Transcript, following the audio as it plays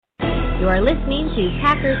You are listening to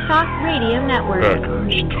Packers Talk Radio Network.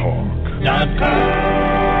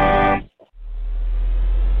 PackersTalk.com.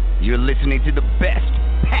 You're listening to the best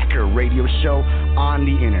Packer radio show on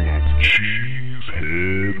the internet.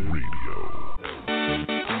 Cheesehead Radio.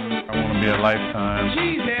 I want to be a lifetime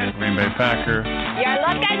Green Bay Packer. You're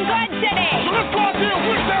looking good today.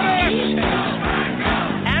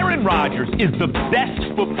 Aaron Rodgers is the best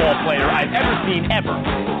football player I've ever seen ever.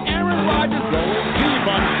 Aaron Rodgers going deep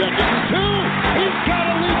on 2nd and 2. He's got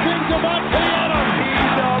to leap in Devontae Adams.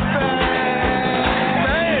 He's the man.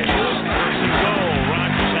 First and goal.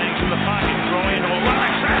 Rodgers hangs in the pocket, throwing into a lot of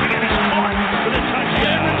traffic, and it's caught for the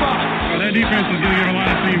touchdown. Well, that defense is going to give a lot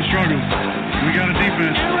of teams struggles. We got a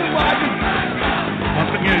defense. Aaron Rodgers. Once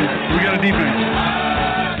again, we got a defense.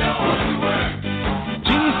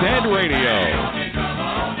 Cheesehead Radio.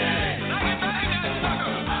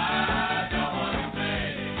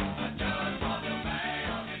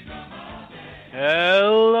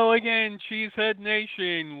 Hello again, Cheesehead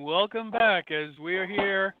Nation. Welcome back as we're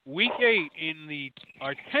here, week 8 in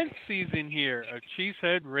our 10th season here of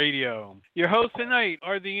Cheesehead Radio. Your hosts tonight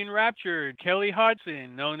are the enraptured Kelly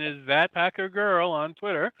Hodgson, known as That Packer Girl on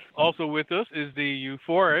Twitter. Also with us is the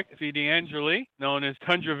euphoric C.D. Angeli, known as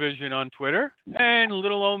Tundra Vision on Twitter, and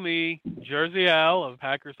little old me, Jersey Al of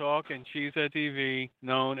Packers Talk and Cheesehead TV,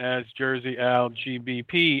 known as Jersey Al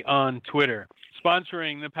GBP on Twitter.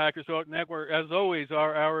 Sponsoring the Packers Talk Network, as always,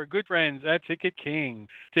 are our good friends at Ticket King.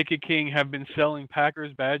 Ticket King have been selling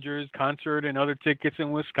Packers, Badgers, concert, and other tickets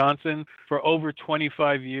in Wisconsin for over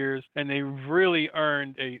 25 years, and they've really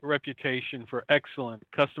earned a reputation for excellent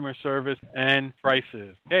customer service and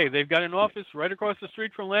prices. Hey, they've got an office right across the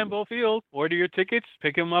street from Lambeau Field. Order your tickets,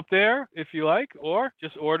 pick them up there if you like, or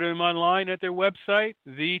just order them online at their website,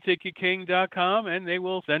 theticketking.com, and they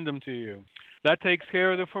will send them to you. That takes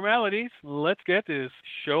care of the formalities. Let's get this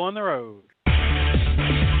show on the road.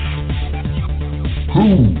 Who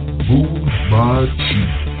moved my cheese?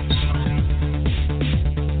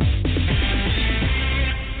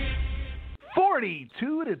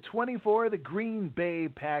 42-24, the Green Bay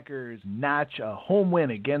Packers notch a home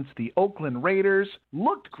win against the Oakland Raiders.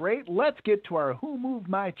 Looked great. Let's get to our Who Moved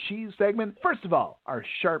My Cheese segment. First of all, our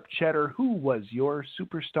sharp cheddar. Who was your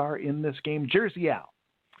superstar in this game? Jersey Al.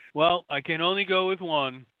 Well, I can only go with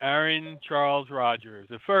one, Aaron Charles Rodgers,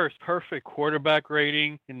 the first perfect quarterback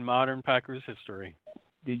rating in modern Packers history.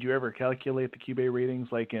 Did you ever calculate the QB ratings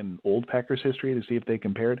like in old Packers history to see if they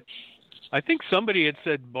compared? I think somebody had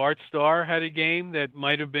said Bart Starr had a game that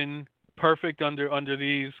might have been perfect under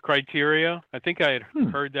these criteria. I think I had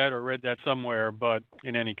heard that or read that somewhere, but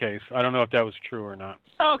in any case, I don't know if that was true or not.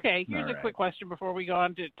 Okay, here's a quick question before we go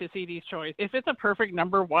on to CD's choice. If it's a perfect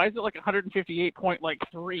number, why is it like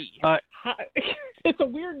 158.3? It's a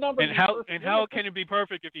weird number. And how can it be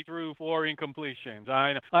perfect if he threw 4 incompletions?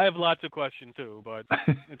 I have lots of questions too, but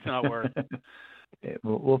it's not worth it.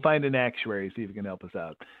 We'll find an actuary, see if he can help us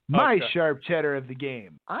out. My sharp cheddar of the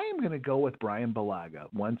game. I am going to go with Brian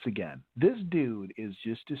Balaga once again. This dude is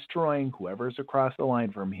just destroying whoever's across the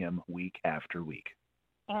line from him week after week.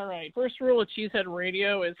 All right. First rule of Cheesehead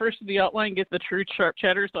Radio is first the outline gets the true sharp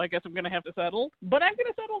cheddar, so I guess I'm going to have to settle. But I'm going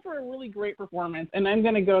to settle for a really great performance, and I'm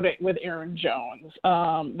going to go with Aaron Jones.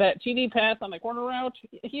 That TD pass on the corner route,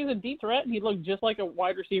 he's a deep threat. He looked just like a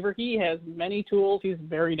wide receiver. He has many tools. He's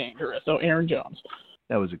very dangerous. So Aaron Jones.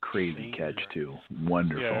 That was a crazy catch, too.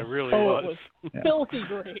 Wonderful. Yeah, it really was. It was filthy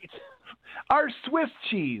great. Our Swiss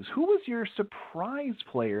cheese. Who was your surprise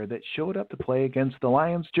player that showed up to play against the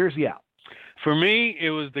Lions? Jersey out. For me,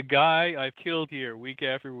 it was the guy I've killed here week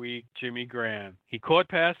after week, Jimmy Graham. He caught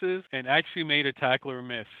passes and actually made a tackler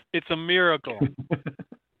miss. It's a miracle.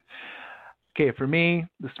 Okay, for me,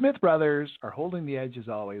 the Smith brothers are holding the edge as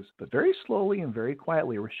always, but very slowly and very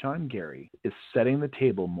quietly, Rashawn Gary is setting the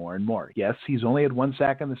table more and more. Yes, he's only had 1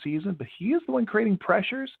 sack in the season, but he is the one creating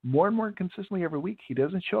pressures more and more consistently every week. He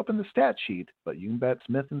doesn't show up in the stat sheet, but you can bet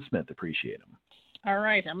Smith and Smith appreciate him. All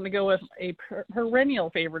right, I'm going to go with a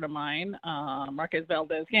perennial favorite of mine, Marquez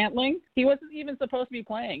Valdez-Scantling. He wasn't even supposed to be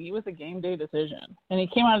playing. He was a game day decision. And he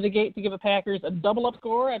came out of the gate to give the Packers a double-up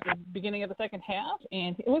score at the beginning of the second half,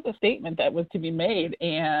 and it was a statement that was to be made,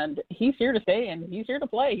 and he's here to stay, and he's here to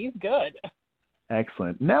play. He's good.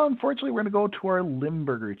 Excellent. Now, unfortunately, we're going to go to our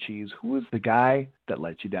Limburger cheese. Who was the guy that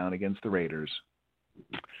let you down against the Raiders?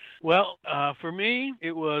 Well, for me,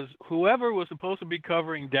 it was whoever was supposed to be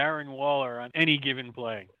covering Darren Waller on any given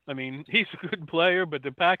play. I mean, he's a good player, but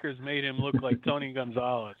the Packers made him look like Tony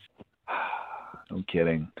Gonzalez. No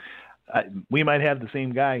kidding. we might have the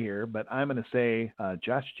same guy here, but I'm going to say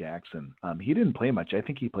Josh Jackson. He didn't play much. I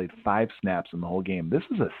think he played 5 snaps in the whole game. This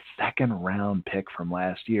is a second-round pick from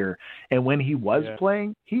last year, and when he was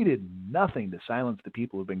playing, he did nothing to silence the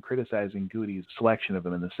people who've been criticizing Goody's selection of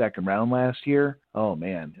him in the second round last year. Oh,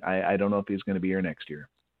 man, I don't know if he's going to be here next year.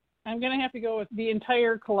 I'm going to have to go with the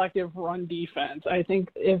entire collective run defense. I think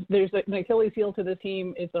if there's an Achilles heel to the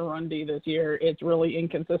team, it's the run D this year. It's really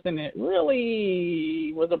inconsistent. It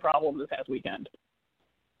really was a problem this past weekend.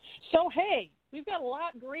 So, hey, we've got a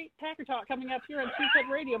lot of great Packer talk coming up here on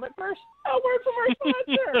Cheesehead Radio. But first, a word from our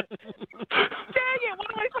sponsor. Dang it,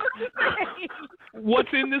 what am I supposed to say?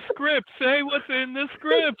 What's in the script? Say what's in the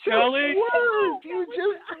script, Kelly. Words. You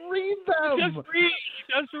just read them.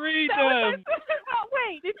 Just read them. Oh,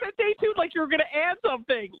 wait, it said stay tuned like you were going to add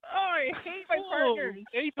something. Oh, I hate my partners.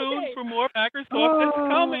 Stay tuned for more Packers talk that's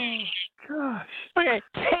coming. Gosh. Okay,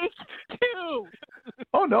 take 2.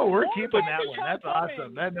 Oh no, we're keeping that one. That's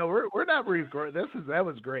awesome. We're not recording. That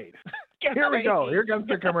was great. Here we go. Here comes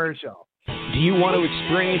the commercial. Do you want to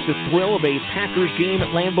experience the thrill of a Packers game at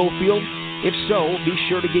Lambeau Field? If so, be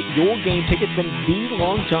sure to get your game ticket from the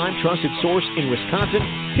longtime trusted source in Wisconsin,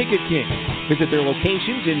 Ticket King. Visit their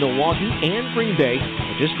locations in Milwaukee and Green Bay,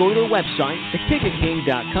 or just go to their website,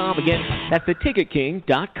 theticketking.com. Again, that's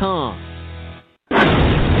theticketking.com.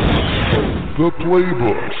 The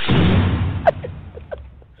Playbook.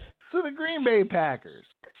 So the Green Bay Packers,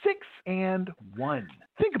 6-1.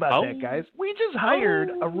 Think about that, guys. We just hired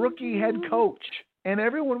a rookie head coach, and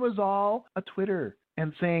everyone was all a Twitter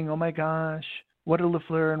and saying, "Oh my gosh, what are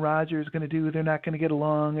LaFleur and Rodgers going to do? They're not going to get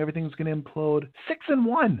along. Everything's going to implode."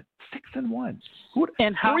 6-1. 6-1.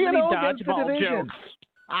 And how many dodgeball jokes?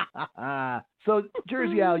 So,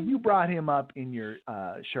 Jersey Al, you brought him up in your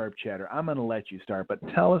sharp chatter. I'm going to let you start, but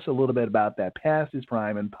tell us a little bit about that. Past his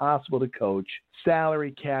prime, impossible to coach,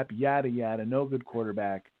 salary cap, yada, yada, no good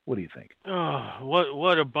quarterback. What do you think? Oh,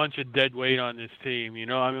 what a bunch of dead weight on this team, you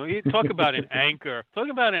know? I mean, you talk about an anchor. Talk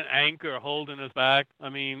about an anchor holding us back. I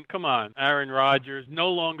mean, come on. Aaron Rodgers, no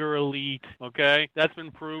longer elite, okay? That's been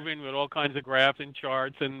proven with all kinds of graphs and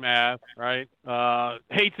charts and math, right?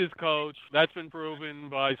 Hates his coach. That's been proven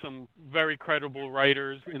by some very credible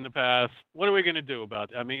writers in the past. What are we going to do about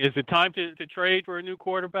that? I mean, is it time to trade for a new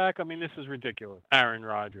quarterback? I mean, this is ridiculous. Aaron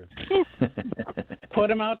Rodgers. Put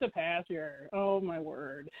him out to pasture. Oh, my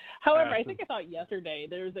word. However, I think I thought yesterday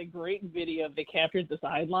there was a great video they captured the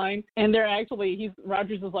sideline, and they're actually,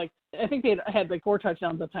 Rodgers was like, I think they had like 4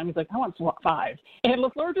 touchdowns that time. He's like, I want 5. And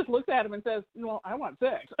LaFleur just looks at him and says, well, I want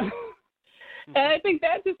 6. And I think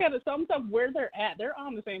that just kind of sums up where they're at. They're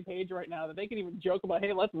on the same page right now that they can even joke about,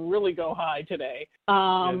 hey, let's really go high today.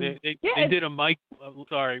 They did a mic.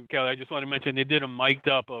 Sorry, Kelly. I just want to mention they did a mic'd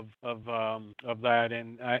up of that,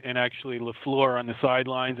 and actually LaFleur on the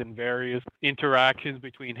sidelines and various interactions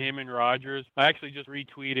between him and Rodgers. I actually just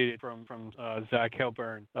retweeted it from Zach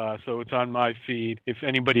Helburn, so it's on my feed. If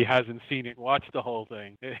anybody hasn't seen it, watch the whole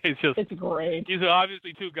thing. It's great. These are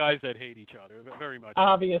obviously 2 guys that hate each other very much.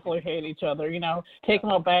 Obviously hate each other. You know, take him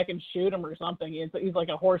out back and shoot him or something. He's like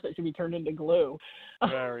a horse that should be turned into glue.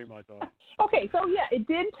 Very much so. Okay, so yeah, it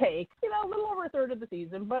did take, a little over a third of the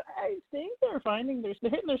season, but I think they're hitting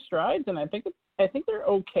their strides, and I think they're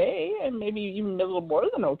okay, and maybe even a little more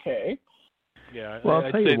than okay. Yeah. Well,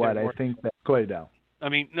 I'll tell you what, I think that. Go ahead, Al. I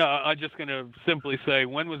mean, no, I'm just going to simply say,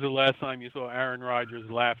 when was the last time you saw Aaron Rodgers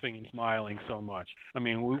laughing and smiling so much? I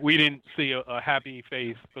mean, we didn't see a happy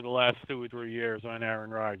face for the last 2 or 3 years on Aaron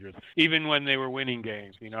Rodgers, even when they were winning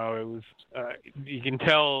games. You know, it was you can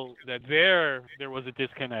tell that there was a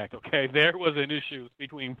disconnect, okay? There was an issue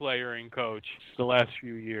between player and coach the last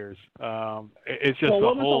few years. It's just a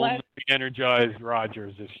whole energized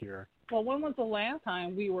Rodgers this year. Well, when was the last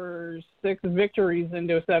time we were 6 victories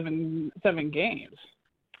into 7 games?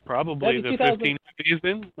 Probably the 15th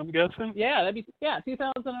season, I'm guessing. Yeah,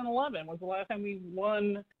 2011 was the last time we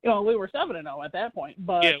won. We were 7-0 at that point,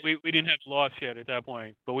 but yeah, we didn't have loss yet at that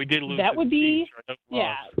point, but we did lose. That would be Chiefs,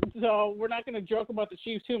 yeah. So we're not going to joke about the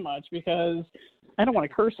Chiefs too much because I don't want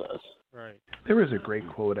to curse us. Right. There was a great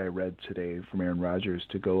quote I read today from Aaron Rodgers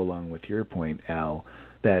to go along with your point, Al,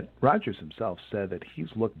 that Rodgers himself said that he's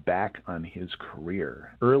looked back on his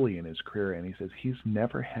career, early in his career, and he says he's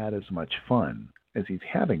never had as much fun as he's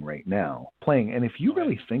having right now playing. And if you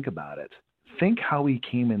really think about it, think how he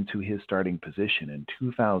came into his starting position in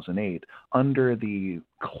 2008 under the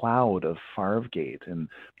cloud of Favregate and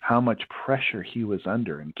how much pressure he was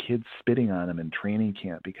under and kids spitting on him in training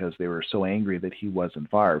camp because they were so angry that he wasn't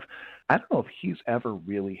Favre. I don't know if he's ever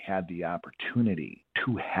really had the opportunity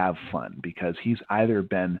to have fun because he's either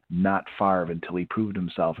been not Favre until he proved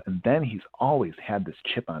himself, and then he's always had this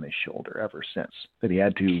chip on his shoulder ever since, that he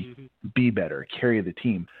had to be better, carry the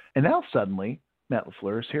team. And now suddenly, Matt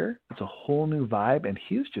LaFleur's here. It's a whole new vibe, and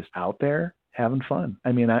he's just out there having fun.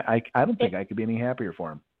 I mean, I don't think I could be any happier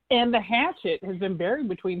for him. And the hatchet has been buried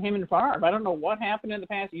between him and Favre. I don't know what happened in the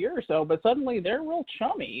past year or so, but suddenly they're real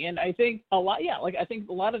chummy. And I think I think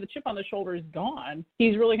a lot of the chip on the shoulder is gone.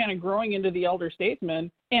 He's really kind of growing into the elder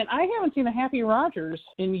statesman. And I haven't seen a happy Rodgers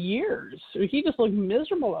in years. He just looked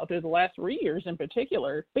miserable out there the last 3 years in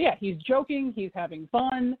particular. But yeah, he's joking. He's having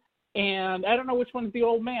fun. And I don't know which one's the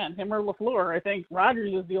old man, him or LaFleur. I think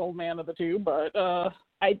Rodgers is the old man of the two, but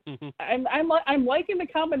I'm liking the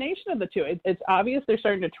combination of the two. It's obvious they're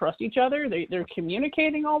starting to trust each other. They're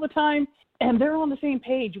communicating all the time, and they're on the same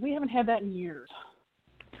page. We haven't had that in years.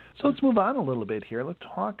 So let's move on a little bit here. Let's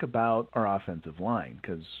talk about our offensive line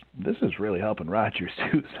because this is really helping Rodgers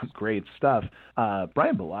do some great stuff.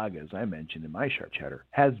 Brian Bulaga, as I mentioned in my Sharp Chatter,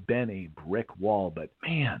 has been a brick wall, but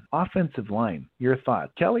man, offensive line, your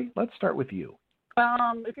thoughts. Kelly, let's start with you.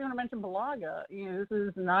 If you want to mention Bulaga, this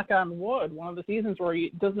is, knock on wood, one of the seasons where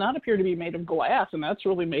he does not appear to be made of glass, and that's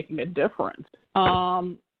really making a difference.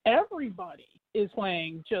 Everybody is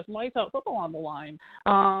playing just lights out football on the line.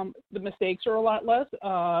 The mistakes are a lot less.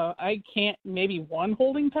 Maybe one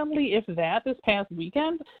holding penalty, if that, this past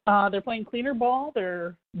weekend. They're playing cleaner ball.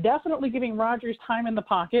 They're definitely giving Rodgers time in the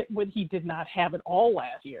pocket when he did not have it all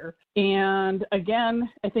last year. And again,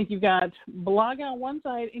 I think you've got Bulaga on one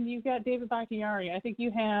side and you've got David Bakhtiari. I think you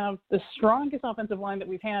have the strongest offensive line that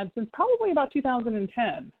we've had since probably about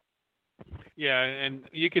 2010. Yeah, and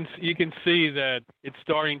you can see that it's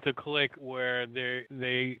starting to click where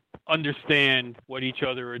they understand what each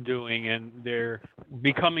other are doing and they're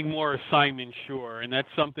becoming more assignment sure, and that's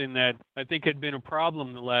something that I think had been a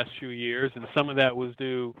problem the last few years, and some of that was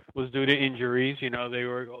due to injuries.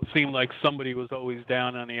 Seemed like somebody was always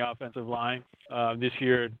down on the offensive line. This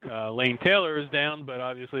year, Lane Taylor is down, but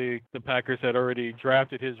obviously the Packers had already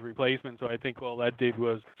drafted his replacement, so I think all that did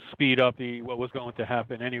was speed up what was going to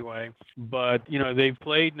happen anyway. But they've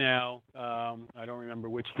played now. I don't remember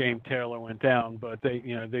which game Taylor went down, but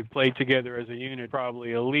they've played together as a unit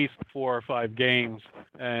probably at least 4 or 5 games,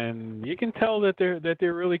 and you can tell that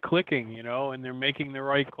they're really clicking, and they're making the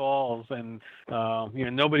right calls, and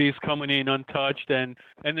nobody's coming in untouched, and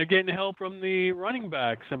they're getting help from the running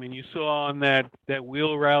backs. I mean, you saw on that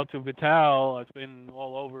wheel route to Vital, it's been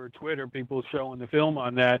all over Twitter, people showing the film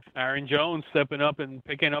on that. Aaron Jones stepping up and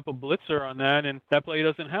picking up a blitzer on that, and that play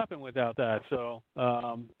doesn't happen without that. So,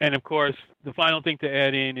 and of course, the final thing to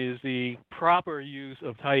add in is the proper use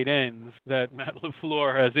of tight ends that Matt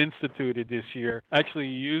LaFleur has instituted this year, actually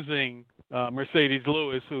using Mercedes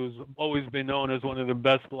Lewis, who's always been known as one of the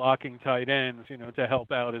best blocking tight ends, to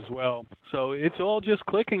help out as well. So it's all just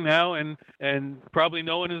clicking now, and probably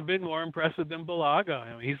no one has been more impressive than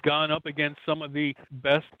Bulaga. He's gone up against some of the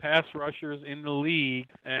best pass rushers in the league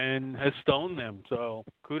and has stoned them. So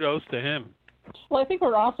kudos to him. Well, I think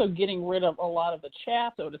we're also getting rid of a lot of the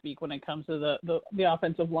chaff, so to speak, when it comes to the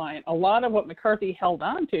offensive line. A lot of what McCarthy held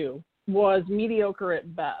on to was mediocre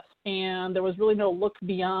at best, and there was really no look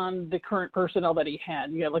beyond the current personnel that he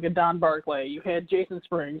had. You had like a Don Barclay, you had Jason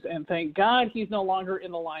Springs, and thank God he's no longer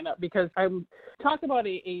in the lineup, because I'm talking about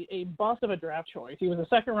a bust of a draft choice. He was a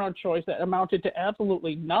second-round choice that amounted to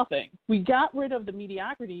absolutely nothing. We got rid of the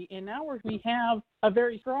mediocrity, and now we have a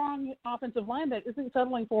very strong offensive line that isn't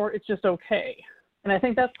settling for it's just okay. And I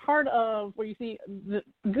think that's part of where you see the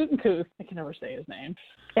Gutekunst, I can never say his name,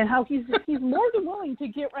 and how he's more than willing to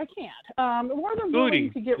get, more than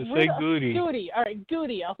willing to get rid of Goody. All right,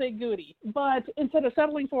 Goody. I'll say Goody. But instead of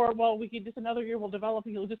settling for, we could just another year, we'll develop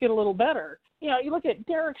and he'll just get a little better. You look at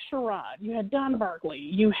Derek Sherrod, you had Don Barkley,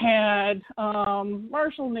 you had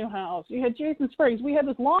Marshall Newhouse, you had Jason Springs. We had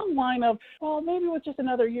this long line of, maybe with just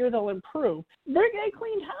another year they'll improve. They're a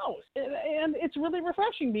clean house, and it's really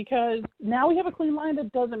refreshing because now we have a clean line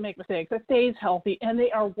that doesn't make mistakes, that stays healthy, and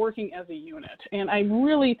they are working as a unit. And I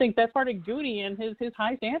really think that's part of Goody and his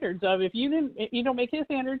high standards of if you don't make his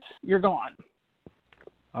standards, you're gone.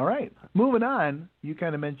 All right. Moving on, you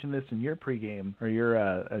kind of mentioned this in your pregame, or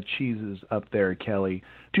your cheeses up there, Kelly.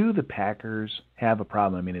 Do the Packers have a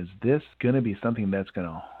problem? I mean, is this going to be something that's going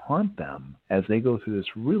to haunt them as they go through this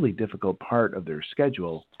really difficult part of their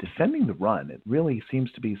schedule? Defending the run, it really seems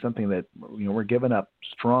to be something that, we're giving up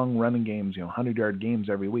strong running games, 100-yard games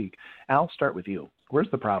every week. I'll start with you. Where's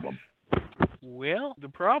the problem? Well, the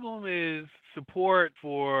problem is support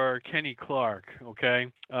for Kenny Clark, okay?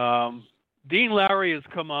 Dean Lowry has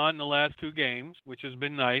come on the last 2 games, which has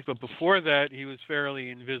been nice, but before that, he was fairly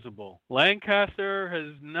invisible. Lancaster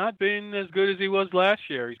has not been as good as he was last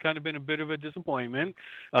year. He's kind of been a bit of a disappointment.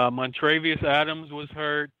 Montravius Adams was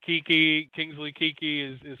hurt. Kingsley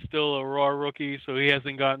Keke is still a raw rookie, so he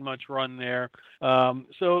hasn't gotten much run there.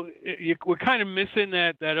 We're kind of missing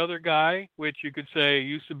that other guy, which you could say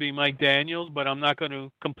used to be Mike Daniels, but I'm not going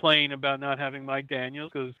to complain about not having Mike Daniels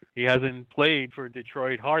because he hasn't played for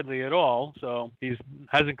Detroit hardly at all. So he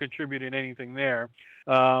hasn't contributed anything there.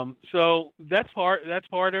 So that's part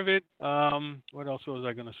of it. What else was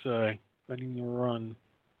I going to say? Letting the run.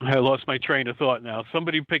 I lost my train of thought now.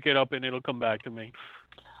 Somebody pick it up and it'll come back to me.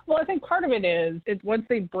 Well, I think part of it is once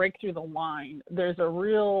they break through the line, there's a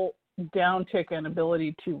real downtick in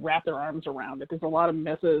ability to wrap their arms around it. There's a lot of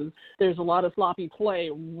misses. There's a lot of sloppy play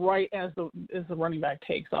right as the running back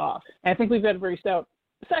takes off. And I think we've got a very stout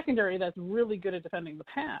secondary that's really good at defending the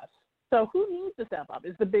pass. So who needs to step up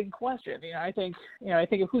is the big question. I think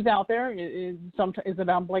if who's out there is it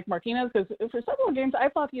on Blake Martinez? Because for several games I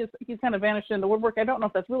thought he's kind of vanished in the woodwork. I don't know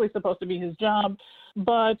if that's really supposed to be his job,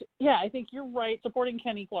 but yeah, I think you're right. Supporting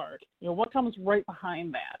Kenny Clark, what comes right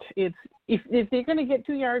behind that? It's if they're going to get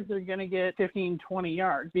 2 yards, they're going to get 15, 20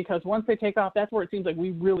 yards because once they take off, that's where it seems like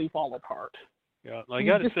we really fall apart. Yeah, I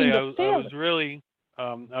got to say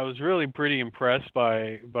I was really pretty impressed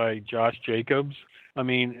by Josh Jacobs. I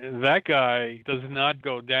mean, that guy does not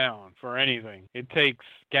go down for anything. It takes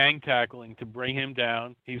gang tackling to bring him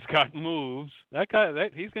down. He's got moves. That guy,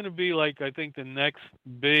 he's going to be like, I think, the next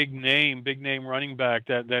big name running back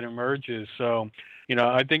that emerges. So,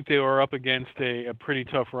 I think they were up against a pretty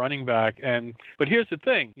tough running back. But here's the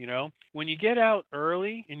thing, when you get out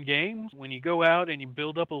early in games, when you go out and you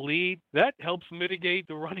build up a lead, that helps mitigate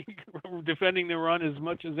the defending the run as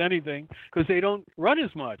much as anything because they don't run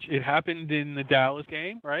as much. It happened in the Dallas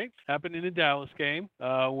game, right?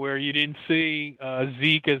 Where you didn't see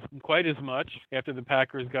Zeke quite as much after the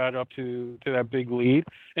Packers got up to that big lead.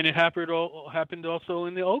 And it happened also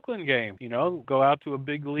in the Oakland game. Go out to a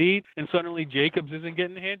big lead and suddenly Jacobs isn't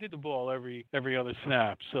getting handed the ball every other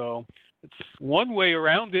snap. So it's one way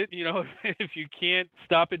around it. If you can't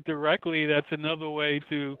stop it directly, that's another way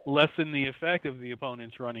to lessen the effect of the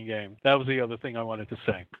opponent's running game. That was the other thing I wanted to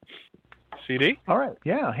say. CD? All right.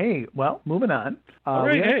 Yeah. Hey, well, moving on.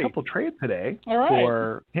 We had a couple trades today. All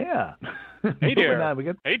right. Hey, Dare.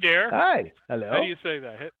 Hey, Dare. Hi. Hello. How do you say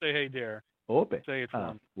that? Say hey, Dare. Whoop. Say it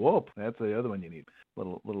for me. Whoop. That's the other one you need.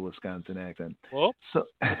 Little Wisconsin accent. Whoop? So,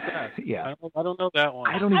 yeah. I don't know that one.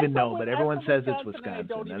 I don't even know, but everyone says it's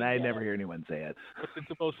Wisconsin, and I never hear anyone say it. What's it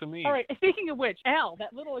supposed to mean? All right. Speaking of which, Al,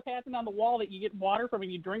 that little attachment on the wall that you get water from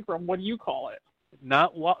and you drink from, what do you call it?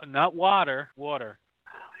 Not water. Water.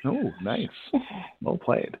 Oh, nice. Well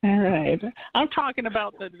played. All right. I'm talking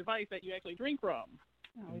about the device that you actually drink from.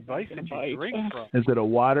 Device that you drink from? Is it a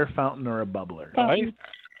water fountain or a bubbler?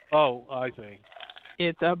 Oh, I see.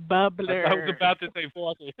 It's a bubbler. I was about to say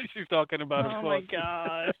faucet. She's talking about a faucet. Oh, my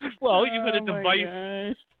gosh. Well, even a device.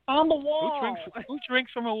 Gosh. On the wall. Who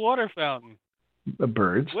drinks from a water fountain?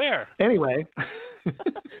 Birds. Where? Anyway.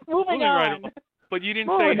 Moving on. Right. But you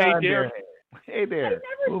didn't say hey, Dare. Hey, Dare.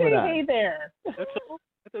 I never say hey, there.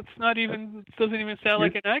 That's not even, it doesn't even sound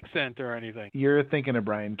like an accent or anything. You're thinking of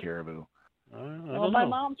Brian Caribou. My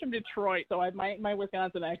mom's from Detroit, so my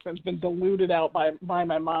Wisconsin accent's been diluted out by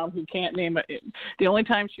my mom, who can't name it. The only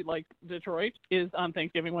time she likes Detroit is on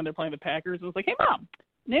Thanksgiving when they're playing the Packers. And it's like, hey, Mom,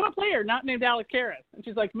 name a player not named Alex Karras. And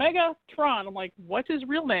she's like, Megatron. I'm like, what's his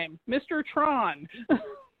real name? Mr. Tron.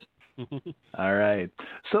 All right.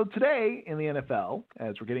 So today in the NFL,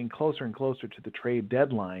 as we're getting closer and closer to the trade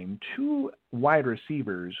deadline, 2 wide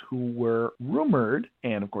receivers who were rumored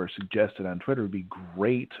and, of course, suggested on Twitter would be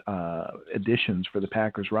great additions for the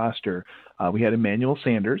Packers roster. We had Emmanuel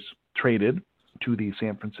Sanders traded to the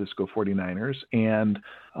San Francisco 49ers, and,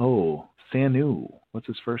 Sanu. What's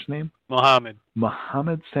his first name? Mohamed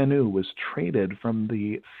Sanu was traded from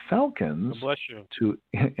the Falcons to,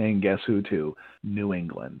 and guess who, to New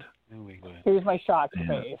England. Here's my shocked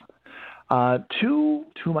face. Too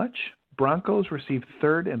much. Broncos received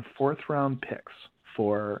 3rd and 4th round picks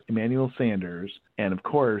for Emmanuel Sanders, and of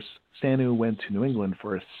course, Sanu went to New England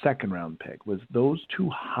for a second-round pick. Was those too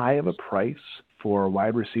high of a price for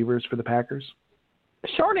wide receivers for the Packers?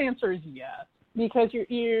 Short answer is yes, because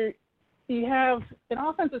you have an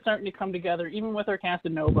offense that's starting to come together, even with our cast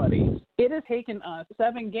of nobodies. It has taken us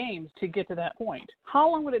 7 games to get to that point. How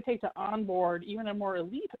long would it take to onboard even a more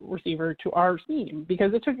elite receiver to our team?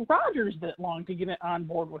 Because it took Rodgers that long to get it on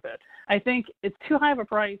board with it. I think it's too high of a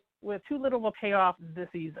price with too little of a payoff this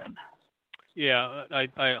season. Yeah, I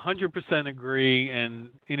 100% agree. And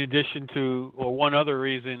in addition to, or one other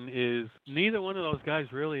reason is neither one of those guys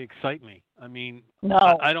really excite me. I mean,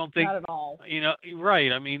 no, I don't think, not at all. You know,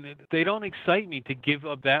 right. I mean, they don't excite me to give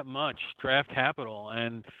up that much draft capital.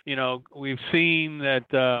 And, you know, we've seen that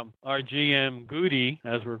our GM, Goody,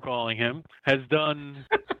 as we're calling him, has done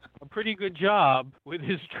a pretty good job with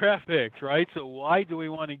his draft picks, right? So why do we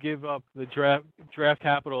want to give up the draft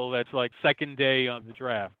capital that's like second day on the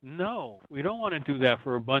draft? No, we don't want to do that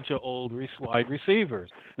for a bunch of old wide receivers.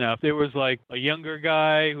 Now, if there was like a younger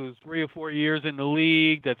guy who's 3 or 4 years in the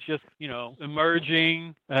league that's just, you know,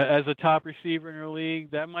 emerging as a top receiver in the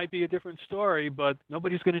league, that might be a different story, but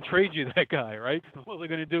nobody's going to trade you that guy, right? What they're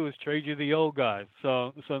going to do is trade you the old guys.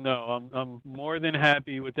 So no, I'm more than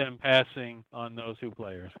happy with them passing on those 2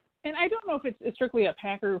 players. And I don't know if it's strictly a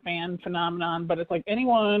Packer fan phenomenon, but it's like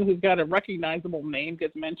anyone who's got a recognizable name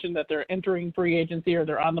gets mentioned that they're entering free agency or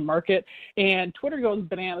they're on the market, and Twitter goes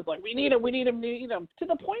bananas like, we need him, to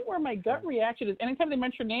the point where my gut reaction is anytime they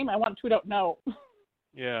mention your name, I want to tweet out no.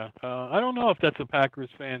 Yeah, I don't know if that's a Packers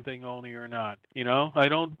fan thing only or not. You know, I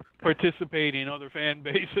don't participate in other fan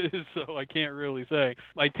bases, so I can't really say.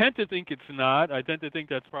 I tend to think it's not. I tend to think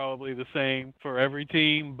that's probably the same for every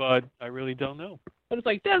team, but I really don't know. But it's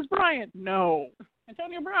like, Des Bryant, no.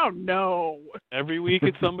 Antonio Brown, no. Every week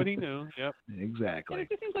it's somebody new. Yep. Exactly. And it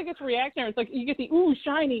just seems like it's reactionary. It's like you get the, ooh,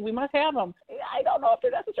 shiny, we must have them. I don't know if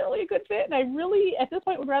they're necessarily a good fit, and I really, at this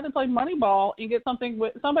point, would rather play Moneyball and get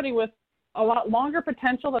somebody with a lot longer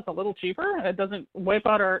potential that's a little cheaper. That doesn't wipe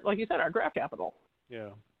out our, like you said, our draft capital.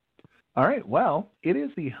 Yeah. All right, well, it is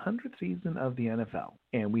the 100th season of the NFL,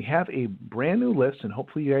 and we have a brand new list, and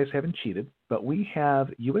hopefully you guys haven't cheated, but we have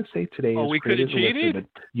USA Today. Oh, we could have cheated?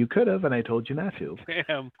 You could have, and I told you not to.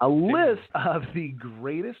 Damn. A list of the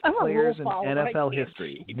greatest players in NFL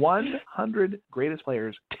history. 100 greatest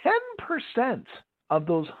players. 10% of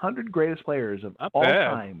those 100 greatest players of all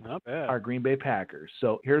time are Green Bay Packers.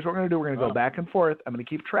 So here's what we're going to do. We're going to go back and forth. I'm going to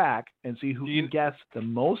keep track and see who can guess the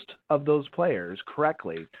most of those players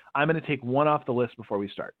correctly. I'm going to take one off the list before we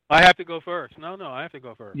start. I have to go first. No, I have to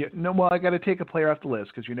go first. Yeah, no, well, I got to take a player off the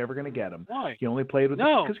list because you're never going to get him. Why? You only played with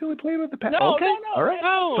because you only played with the Packers. No, okay. No, all right.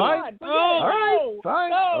 No, fine. No, all right.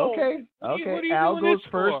 Fine. No. Okay. What are you Al doing goes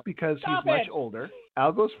this first for? because Stop he's it. much older.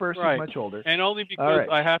 Al goes first. Right. He's much older. And only because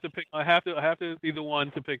I have to pick. I have to be the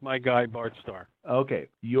one to pick my guy, Bart Starr. Okay,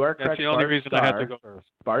 you are correct. That's the only Bart reason Starr. I have to go first.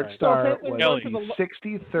 Bart right. Starr So was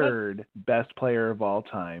the 63rd best player of all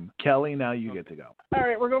time. Kelly, now you get to go. All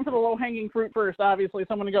right, we're going for the low-hanging fruit first, obviously. So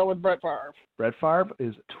I'm going to go with Brett Favre. Brett Favre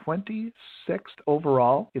is 26th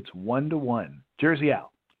overall. It's 1-1. Jersey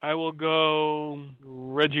Al. I will go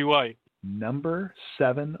Reggie White. Number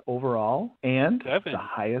 7 overall and the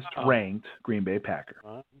highest ranked Green Bay Packer.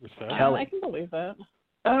 Kelly. I can believe that.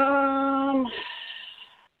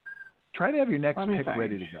 Try to have your next pick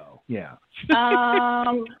ready to go. Yeah.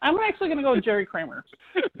 I'm actually going to go with Jerry Kramer.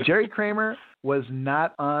 Jerry Kramer was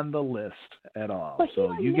not on the list at all. But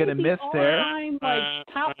so you get a miss there.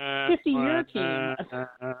 Top 50-year team.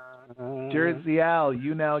 Jersey Al,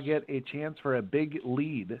 you now get a chance for a big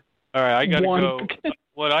lead. All right, I got to go.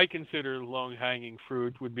 What I consider low-hanging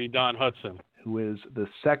fruit would be Don Hudson, who is the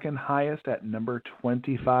second highest at number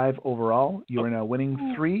 25 overall. You are now winning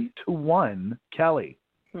 3-1. Kelly.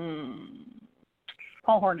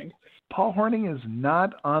 Paul Hornung. Paul Hornung is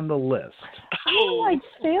not on the list. I'm like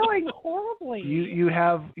failing horribly. You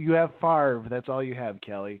have Favre. That's all you have,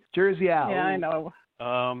 Kelly. Jersey Al. Yeah, I know.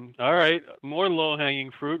 All right, more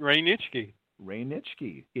low-hanging fruit. Ray Nitschke. Ray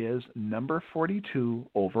Nitschke is number 42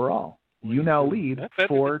 overall. You now lead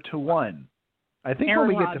 4-1. I think Aaron when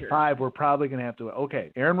we get Rodgers. to 5, we're probably going to have to.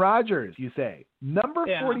 Okay, Aaron Rodgers, you say. Number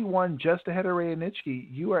 41, just ahead of Ray Nitschke.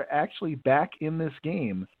 You are actually back in this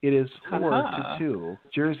game. It is 4-2.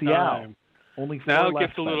 Jersey Al. Only 4 now it left,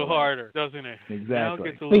 gets a little harder, doesn't it? Exactly. Now it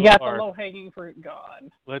gets a We little got hard. the low-hanging fruit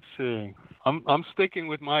gone. Let's see. I'm sticking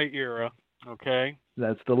with my era. Okay.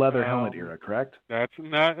 That's the leather helmet era, correct? That's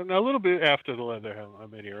not a little bit after the leather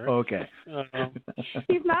helmet era. Okay.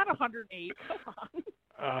 He's not 108. Come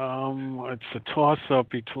on. It's a toss-up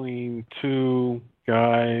between 2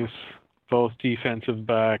 guys, both defensive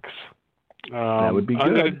backs. That would be good.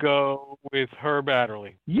 I'm going to go with Herb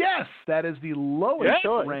Adderley. Yes, that is the lowest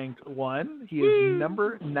ranked one. He is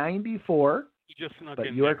number 94. Just snuck but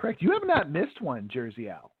in you there. are correct. You have not missed one, Jersey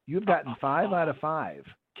Al. You have gotten 5 out of 5.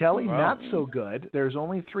 Kelly, not so good. There's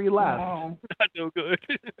only 3 left. Oh. Not so good.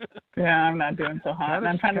 Yeah, I'm not doing so hot.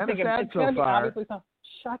 I'm trying to think of it's going to be obviously some.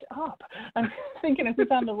 Shut up. I'm thinking if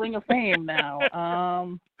it's on the Ring of Fame now.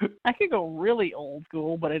 I could go really old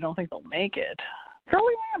school, but I don't think they'll make it.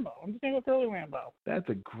 Curly Lambeau. I'm just going to go Curly Lambeau. That's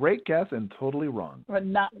a great guess and totally wrong. But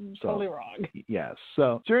not totally wrong. Yes.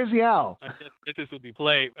 So, Jersey Al. This would be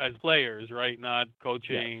as players, right? Not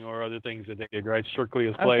coaching or other things that they did, right? Strictly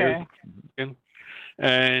as players. Okay.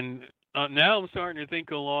 And now I'm starting to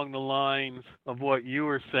think along the lines of what you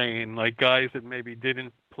were saying, like guys that maybe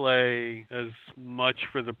didn't play as much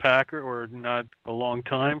for the Packers or not a long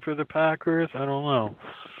time for the Packers. I don't know.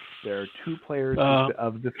 There are 2 players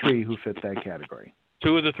of the 3 who fit that category.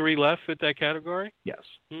 2 of the 3 left fit that category? Yes.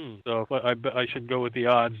 So I should go with the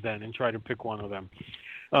odds then and try to pick one of them.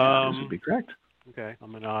 This would be correct. Okay,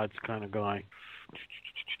 I'm an odds kind of guy.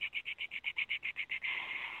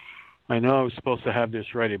 I know I was supposed to have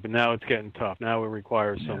this ready, but now it's getting tough. Now it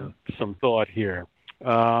requires some thought here.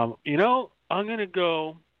 I'm going to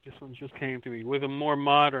go, this one just came to me, with a more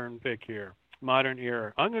modern pick here, modern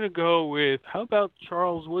era. I'm going to go with, how about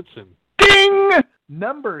Charles Woodson? Ding!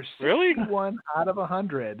 Number 61 really? out of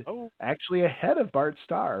 100. Actually ahead of Bart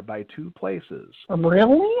Starr by 2 places.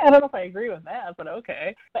 Really? I don't know if I agree with that, but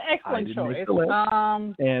okay. But excellent choice.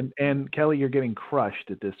 And Kelly, you're getting crushed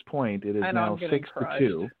at this point. It is now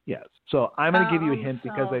 6-2. Yes. So I'm going to give you a hint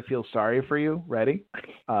because I feel sorry for you. Ready?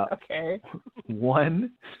 Okay.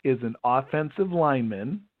 One is an offensive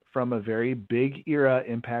lineman from a very big era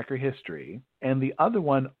in Packer history, and the other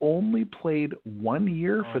one only played 1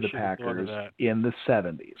 year for the Packers in the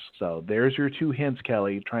 70s. So there's your 2 hints,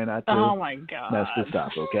 Kelly. Try not to mess this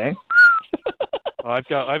up, okay? I've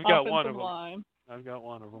got one of them. Line. I've got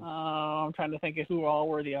one of them. I'm trying to think of who all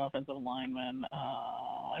were the offensive linemen.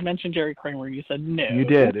 I mentioned Jerry Kramer. You said no. You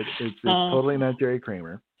did. It's totally not Jerry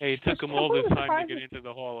Kramer. Hey, it took him all this time to get into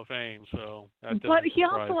the Hall of Fame, so that but he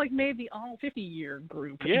also made the all 50-year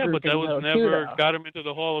group. Yeah, but that was never got him into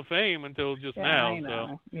the Hall of Fame until just now. I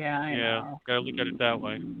know. So I know. Gotta look at it that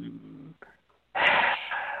way.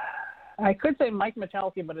 I could say Mike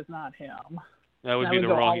Metallica, but it's not him. That would be the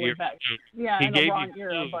wrong year. Yeah, he gave wrong you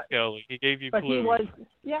era, clues, but Kelly. He gave you but clues. He was.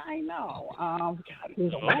 Yeah, I know. God,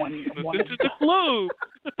 he's one. This is a clue.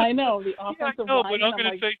 I know the offensive line. But I'm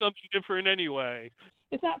going to say something different anyway.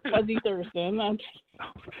 It's not Fuzzy Thurston.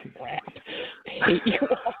 Crap. I hate you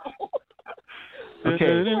all.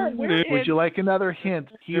 Okay. Would you like another hint?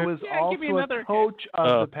 He was also a coach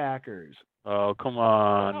of the Packers. Oh, come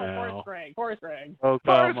on now. Forrest Gregg. Oh,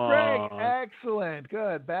 come on. Excellent.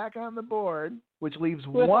 Good. Back on the board, which leaves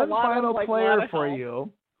one final player for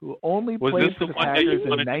you who only played for the Packers in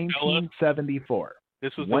 1974.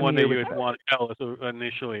 This was the one that you had wanted to tell us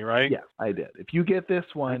initially, right? Yes, I did. If you get this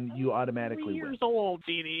one, you automatically win. 3 years old,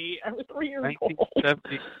 Dee. I was 3 years old.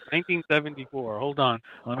 1974. Hold on.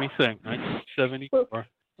 Let me think. 1974.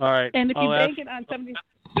 All right. And if you bank it on 70...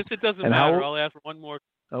 It doesn't matter. I'll ask for one more.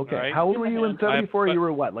 Okay. Right? How old were you in 74? You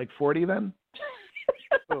were what, like 40 then?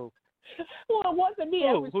 Well, it wasn't me.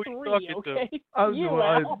 I was 3, okay?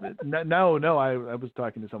 No, I was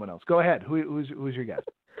talking to someone else. Go ahead. Who's your guest?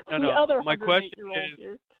 No. My question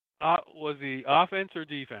is, was he offense or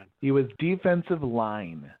defense? He was defensive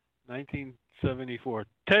line. 1974.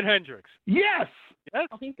 Ted Hendricks. Yes! Yes.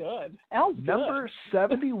 Oh, he's good. Al's Number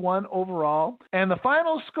 71 overall. And the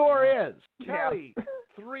final score is Kelly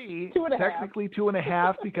 3, technically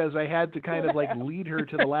 2.5 because I had to kind of like lead her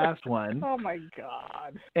to the last one. Oh my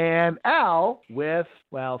God. And Al with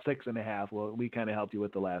 6.5. Well, we kind of helped you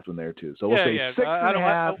with the last one there too. So we'll say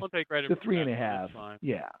 6.5 to 3.5.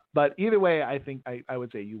 Yeah. But either way, I think I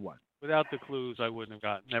would say you won. Without the clues, I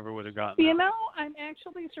never would have gotten You know, I'm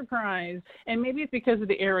actually surprised, and maybe it's because of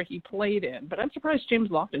the era he played in, but I'm surprised James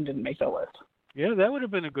Lofton didn't make the list. Yeah, that would have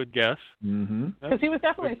been a good guess. Because he was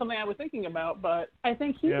definitely something I was thinking about, but I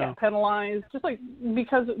think he got penalized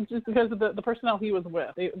because of the personnel he was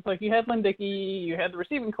with. It's like you had Lynn Dickey, you had the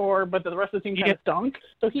receiving core, but the rest of the team kind of stunk.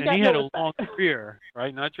 So he had a long career,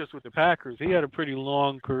 right? Not just with the Packers. He had a pretty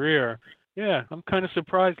long career. Yeah, I'm kind of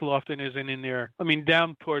surprised Lofton isn't in there. I mean,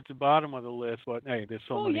 down towards the bottom of the list, but hey, there's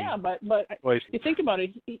so many. Oh, yeah, but you think about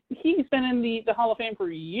it, he's been in the Hall of Fame for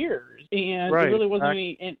years, and there really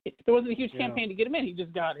wasn't there wasn't a huge campaign to get him in. He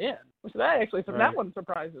just got in. So that one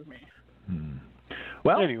surprises me.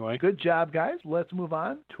 Well, anyway, good job, guys. Let's move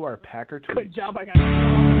on to our Packer tweets. Good job, I got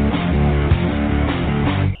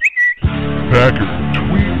Packer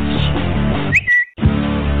tweets.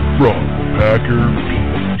 Packer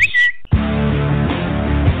Beats.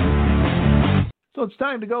 So it's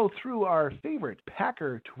time to go through our favorite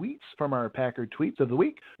Packer tweets from our Packer Tweets of the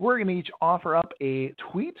Week. We're going to each offer up a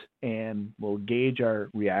tweet, and we'll gauge our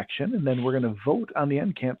reaction, and then we're going to vote on the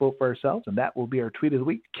end. Can't vote for ourselves, and that will be our tweet of the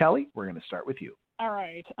week. Kelly, we're going to start with you. All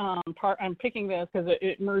right. I'm picking this because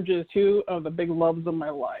it merges two of the big loves of my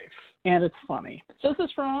life, and it's funny. So this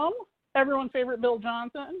is from everyone's favorite Bill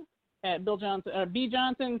Johnson at B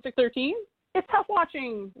Johnson 613. It's tough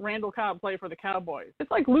watching Randall Cobb play for the Cowboys.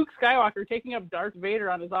 It's like Luke Skywalker taking up Darth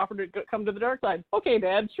Vader on his offer to come to the dark side. Okay,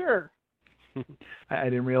 Dad, sure. I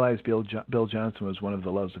didn't realize Bill Johnson was one of the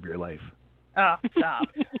loves of your life. Oh, stop.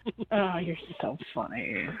 Oh, you're so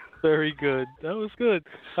funny. Very good. That was good.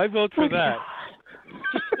 I vote for that.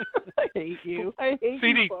 I hate you. I hate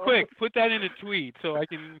CD, you both. quick, put that in a tweet so I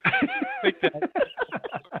can pick that.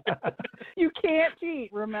 You can't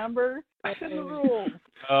cheat, remember? That's in the rules.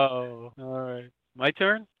 Oh, all right. My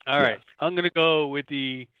turn? All right. I'm going to go with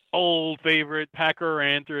the old favorite Packer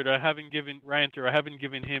ranter. I haven't given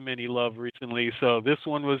him any love recently. So this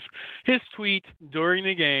one was his tweet during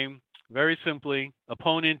the game. Very simply,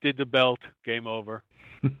 opponent did the belt, game over.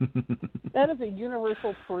 That is a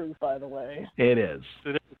universal truth, by the way. It is.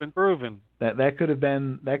 It has been proven. That could have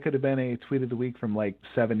been a tweet of the week from like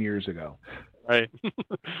 7 years ago. Right.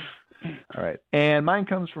 All right. And mine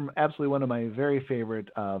comes from absolutely one of my very favorite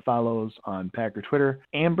follows on Packer Twitter,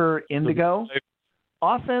 Amber Indigo.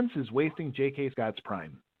 Offense is wasting J.K. Scott's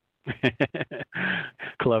prime.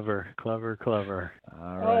 Clever. All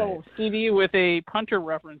right. Oh, CD with a punter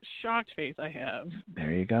reference. Shocked face I have.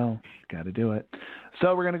 There you go. Got to do it.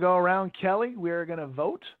 So we're going to go around. Kelly, we're going to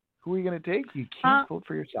vote. Who are you going to take? You can't vote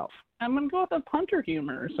for yourself. I'm going to go with the punter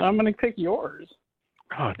humor, so I'm going to pick yours.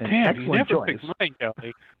 Oh, damn. You never pick mine,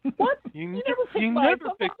 Kelly. What? You never pick mine. Never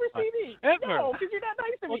pick mine. Ever. No, because you're not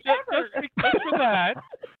nice to me. Ever. Just for that.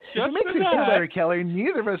 It makes me feel better, Kelly.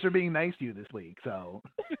 Neither of us are being nice to you this week, so.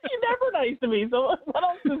 You're never nice to me, so what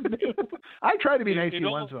else is new? I try to be nice to you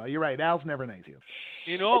once in a while. You're right. Al's never nice to you.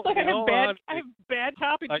 I have bad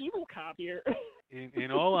cop and evil cop here.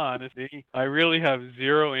 In all honesty, I really have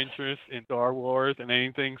zero interest in Star Wars and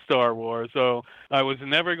anything Star Wars, so I was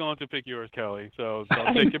never going to pick yours, Kelly. So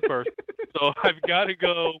don't take it personal. So I've got to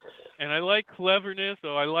go, and I like cleverness,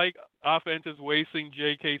 so I like offenses wasting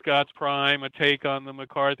J.K. Scott's prime, a take on the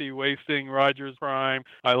McCarthy wasting Rodgers' prime.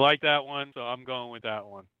 I like that one, so I'm going with that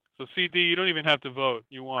one. So, CD, you don't even have to vote.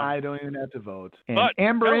 You won. I don't even have to vote. And but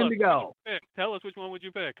Amber Indigo. Tell us which one would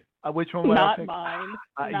you pick? Which one would I pick? Mine.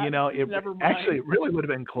 It really would have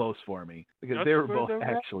been close for me because they were both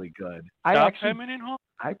actually good. I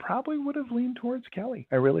probably would have leaned towards Kelly.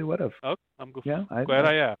 I really would have. Okay, I'm glad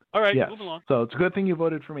I have. All right, move along. So it's a good thing you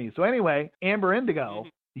voted for me. So anyway, Amber Indigo,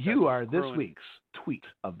 you are this week's Tweet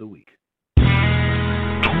of the Week.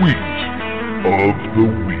 Tweet of the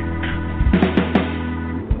Week.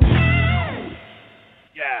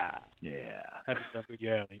 Yeah. Happy stuff,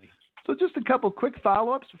 yeah, lady. So just a couple quick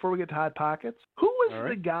follow-ups before we get to Hot Pockets. Who was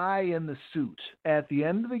the guy in the suit at the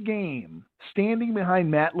end of the game standing behind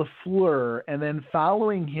Matt LaFleur and then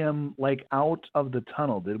following him like out of the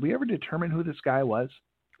tunnel? Did we ever determine who this guy was?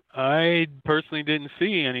 I personally didn't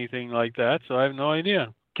see anything like that, so I have no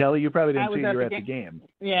idea. Kelly, you probably didn't see you were at the game.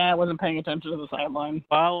 Yeah, I wasn't paying attention to the sideline.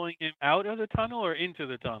 Following him out of the tunnel or into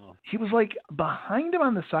the tunnel? He was like behind him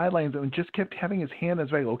on the sidelines and just kept having his hand on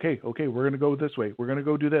his back. Okay, we're going to go this way. We're going to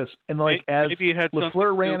go do this. And like as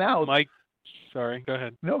LaFleur ran out. Sorry, go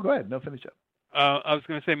ahead. No, go ahead. No, finish up. I was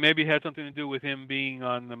going to say maybe it had something to do with him being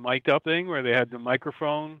on the mic'd up thing where they had the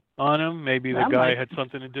microphone on him. Maybe the guy had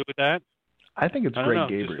something to do with that. I think it's Greg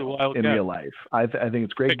Gabriel in real life. I think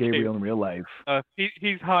it's Greg Gabriel in real life.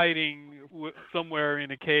 He's hiding somewhere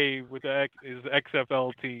in a cave with his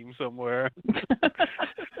XFL team somewhere.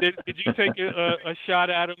 Did you take a shot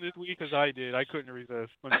at him this week? Because I did. I couldn't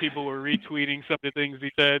resist when people were retweeting some of the things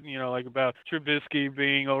he said, like about Trubisky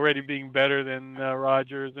being better than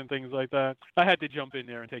Rodgers and things like that. I had to jump in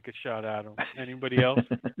there and take a shot at him. Anybody else?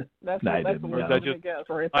 That's just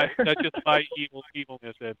my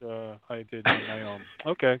evilness that I did on my own.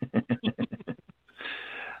 Okay.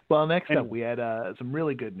 Well, next up, we had some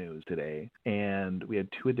really good news today, and we had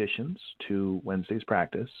two additions to Wednesday's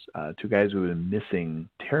practice. Two guys who have been missing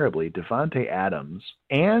terribly, Devontae Adams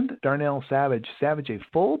and Darnell Savage. Savage, a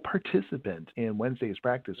full participant in Wednesday's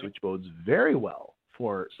practice, which bodes very well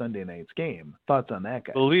for Sunday night's game. Thoughts on that,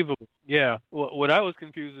 guy? Believable. Yeah. What I was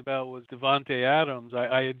confused about was Devontae Adams.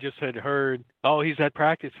 I had just heard, he's at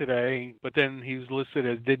practice today, but then he was listed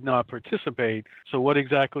as did not participate. So what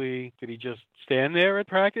exactly, did he just stand there at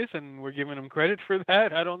practice and we're giving him credit for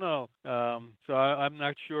that? I don't know. So I'm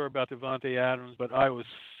not sure about Devontae Adams, but I was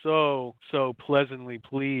so pleasantly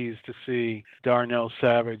pleased to see Darnell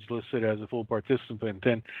Savage listed as a full participant.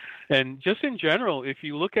 And just in general, if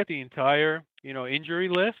you look at the entire, injury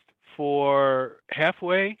list for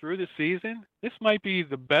halfway through the season, this might be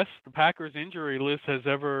the best the Packers injury list has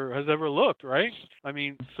ever looked, right? I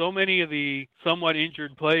mean, so many of the somewhat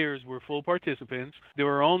injured players were full participants. There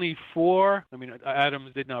were only 4,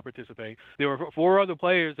 Adams did not participate. There were 4 other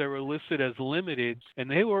players that were listed as limited, and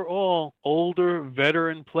they were all older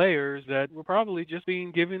veteran players that were probably just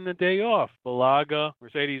being given the day off. Balaga,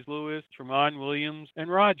 Mercedes Lewis, Tremont Williams,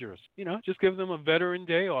 and Rodgers. Just give them a veteran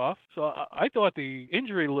day off. So I thought the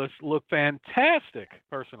injury list looked fantastic,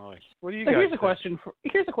 personally. What do you guys think?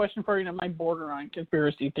 Here's a question for you that might border on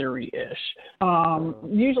conspiracy theory-ish.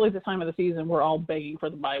 Usually at this time of the season, we're all begging for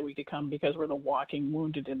the bye week to come because we're the walking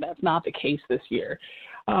wounded, and that's not the case this year.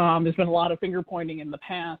 There's been a lot of finger-pointing in the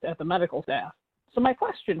past at the medical staff. So my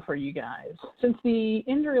question for you guys, since the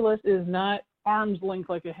injury list is not arm's length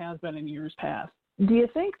like it has been in years past, do you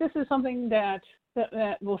think this is something that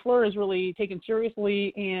LaFleur is really taken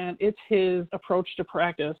seriously, and it's his approach to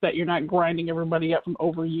practice that you're not grinding everybody up from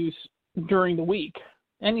overuse during the week?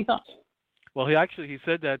 Any thoughts? Well, he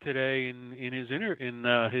said that today in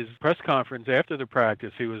his press conference after the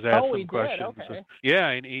practice. He was asked some questions. Okay. Yeah,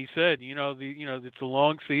 and he said, it's a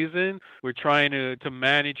long season. We're trying to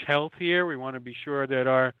manage health here. We want to be sure that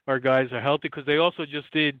our guys are healthy, because they also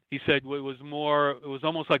just did. He said it was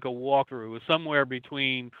almost like a walkthrough. It was somewhere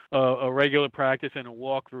between a regular practice and a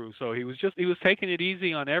walkthrough. So he was taking it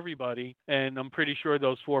easy on everybody, and I'm pretty sure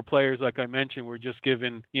those 4 players, like I mentioned, were just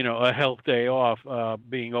given a health day off,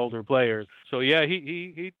 being older players. So yeah,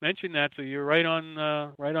 he mentioned that. So you're right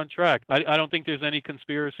on track. I don't think there's any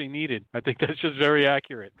conspiracy needed. I think that's just very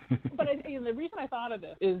accurate. But the reason I thought of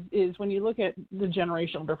this is when you look at the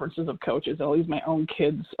generational differences of coaches. I'll use my own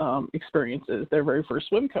kids' experiences. Their very first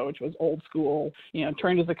swim coach was old school.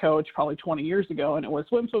 Trained as a coach probably 20 years ago, and it was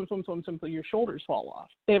swim until your shoulders fall off.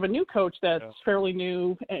 They have a new coach that's fairly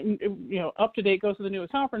new and up to date, goes to the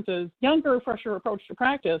newest conferences. Younger, fresher approach to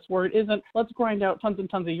practice, where it isn't let's grind out tons and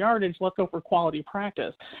tons of yardage. Let's go for quality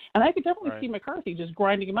practice. And I could definitely see McCarthy just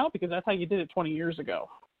grinding him out, because that's how you did it 20 years ago.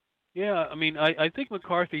 Yeah, I think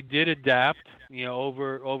McCarthy did adapt,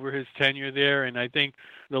 over his tenure there, and I think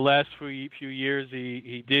the last few years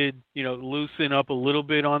he did, loosen up a little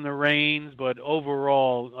bit on the reins, but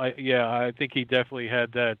overall, I think he definitely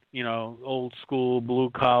had that, old school blue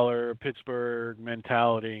collar Pittsburgh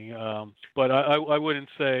mentality. But I wouldn't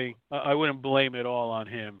say I wouldn't blame it all on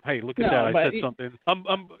him. Hey, look at that! I said something.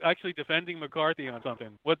 I'm actually defending McCarthy on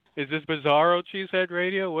something. What is this Bizarro Cheesehead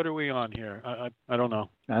Radio? What are we on here? I don't know.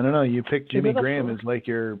 I don't know. You picked Jimmy Graham as like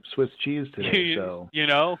your Swiss cheese today, so.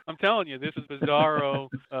 I'm telling you, this is Bizarro.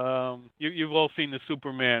 You've all seen the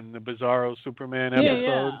Bizarro Superman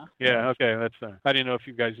episode? Yeah, okay, that's I didn't know if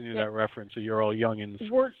you guys knew that reference, or you're all youngins.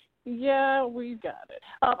 We've got it.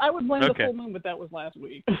 I would blame the full moon, but that was last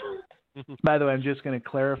week. By the way, I'm just going to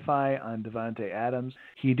clarify on Devontae Adams.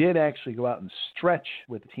 He did actually go out and stretch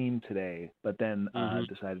with the team today, but then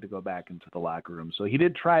decided to go back into the locker room. So he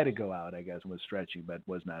did try to go out, I guess, and was stretching, but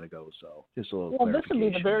was not a go. So just a little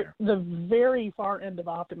clarification. This would be the very far end of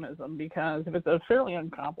optimism, because if it's a fairly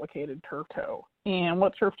uncomplicated turf toe, and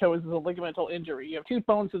what turf toe is a ligamental injury. You have 2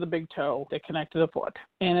 bones of the big toe that connect to the foot,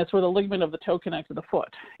 and it's where the ligament of the toe connects to the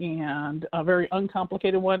foot. And a very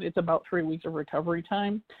uncomplicated one, it's about 3 weeks of recovery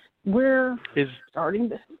time. I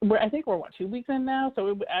think we're 2 weeks in now,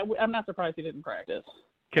 so I'm not surprised he didn't practice.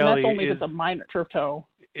 Kelly, and that's only just a minor turf toe.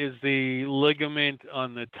 Is the ligament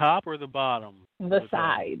on the top or the bottom? The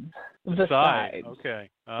sides. The sides. Okay.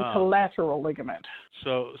 The collateral ligament.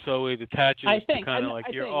 So it attaches to kind of like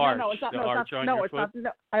your arch. No, it's not.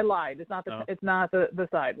 No, I lied. It's not the. It's not the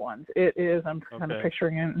side ones. It is. I'm kind of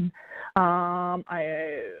picturing it.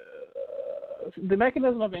 The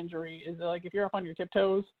mechanism of injury is like if you're up on your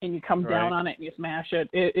tiptoes and you come down on it and you smash it,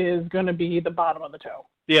 it is going to be the bottom of the toe.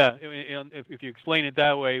 Yeah, if you explain it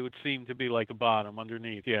that way, it would seem to be like the bottom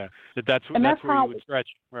underneath. Yeah, that's where you would stretch.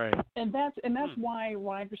 Right. And that's why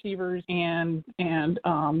wide receivers and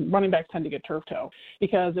running backs tend to get turf toe,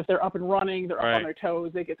 because if they're up and running, they're up on their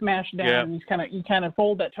toes, they get smashed down. Yeah. You kind of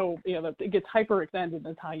fold that toe. It gets hyperextended.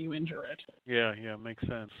 That's how you injure it. Yeah, makes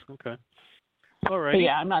sense. Okay. All right.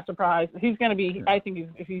 Yeah, I'm not surprised. He's going to be. I think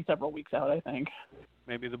he's several weeks out. I think.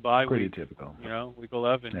 Maybe the bye week. Pretty typical. Week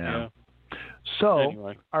 11. Yeah. So,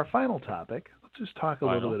 anyway. Our final topic, let's just talk a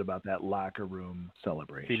little bit about that locker room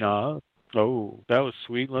celebration. Oh, that was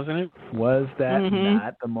sweet, wasn't it? Was that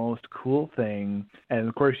not the most cool thing? And,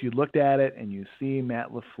 of course, you looked at it and you see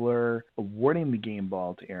Matt LaFleur awarding the game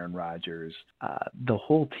ball to Aaron Rodgers, the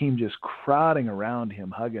whole team just crowding around him,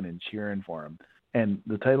 hugging and cheering for him. And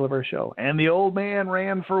the title of our show, And the Old Man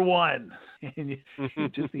Ran for One. And you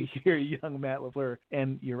just hear young Matt LaFleur.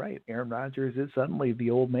 And you're right, Aaron Rodgers is suddenly the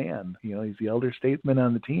old man. You know, he's the elder statesman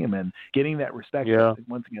on the team. And getting that respect,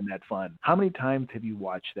 once again, that fun. How many times have you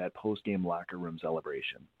watched that post-game locker room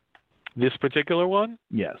celebration? This particular one?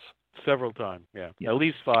 Yes. Several times, yeah. At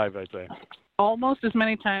least 5, I'd say. Almost as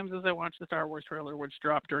many times as I watched the Star Wars trailer, which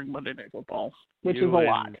dropped during Monday Night Football, which is a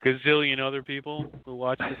lot. Gazillion other people who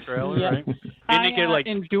watched the trailer, right? Didn't it get like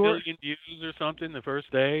 2 million views or something the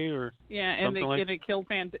first day, or it killed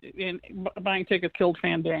buying tickets killed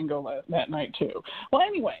Fandango that night too. Well,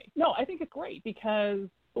 anyway, no, I think it's great because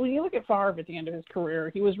when you look at Favre at the end of his career,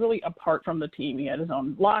 he was really apart from the team. He had his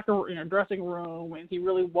own locker, dressing room, and he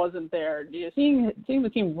really wasn't there. Seeing the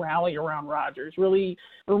team rally around Rodgers really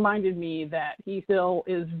reminded me that he still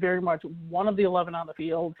is very much one of the 11 on the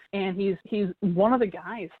field, and he's one of the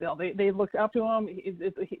guys still. They look up to him,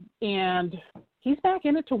 and he's back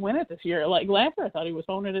in it to win it this year. Like last year, I thought he was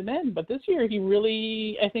phoning it in, but this year he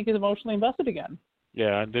really, I think, is emotionally invested again.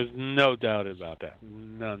 Yeah, there's no doubt about that.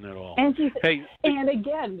 None at all. And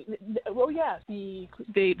again,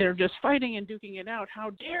 they're just fighting and duking it out.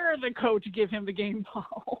 How dare the coach give him the game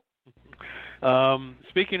ball?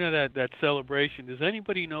 Speaking of that celebration, does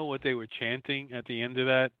anybody know what they were chanting at the end of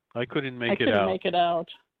that? I couldn't make it out. I couldn't make it out.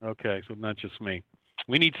 Okay, so not just me.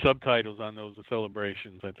 We need subtitles on those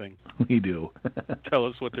celebrations, I think. We do. Tell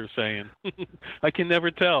us what they're saying. I can never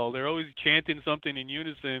tell. They're always chanting something in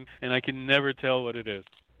unison, and I can never tell what it is.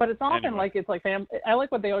 But it's often I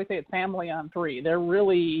like what they always say, it's family on 3. They're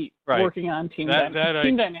really working on team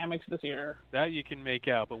dynamics this year. That you can make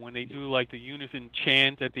out, but when they do like the unison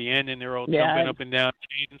chant at the end and they're all jumping up and down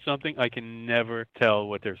chanting something, I can never tell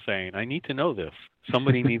what they're saying. I need to know this.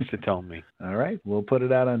 Somebody needs to tell me. All right. We'll put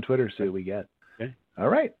it out on Twitter so we get. Okay. All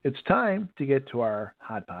right. It's time to get to our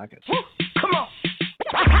Hot Pockets. Come on.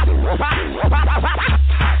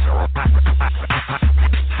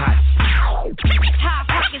 Hot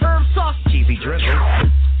pocket herb sauce. Cheesy drizzle.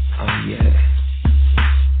 Oh, yeah.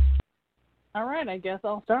 All right, I guess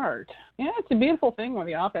I'll start. Yeah, it's a beautiful thing when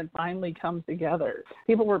the offense finally comes together.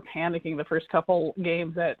 People were panicking the first couple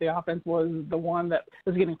games that the offense was the one that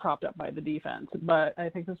was getting propped up by the defense. But I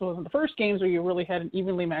think this wasn't the first games where you really had an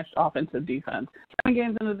evenly matched offensive defense. 7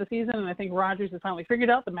 games into the season, and I think Rodgers has finally figured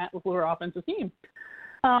out the Matt LaFleur offensive team.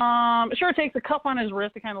 Sure, it takes a cup on his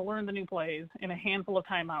wrist to kind of learn the new plays and a handful of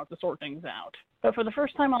timeouts to sort things out. But for the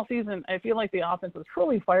first time all season, I feel like the offense is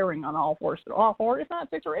truly firing on all four, if not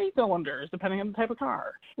 6 or 8 cylinders, depending on the type of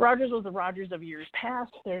car. Rodgers was the Rodgers of years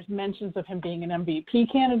past. There's mentions of him being an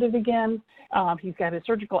MVP candidate again. He's got his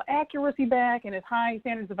surgical accuracy back and his high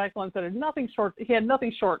standards of excellence that are nothing short. He had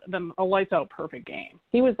nothing short than a lights-out perfect game.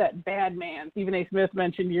 He was that bad man Stephen A. Smith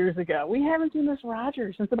mentioned years ago. We haven't seen this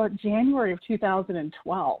Rodgers since about January of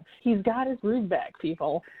 2012. He's got his groove back,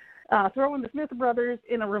 people. Throw in the Smith brothers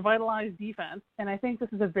in a revitalized defense, and I think this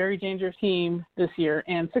is a very dangerous team this year,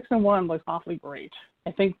 and 6-1 looks awfully great.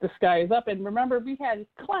 I think the sky is up, and remember, we had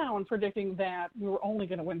Clown predicting that we were only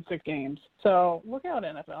going to win 6 games. So look out,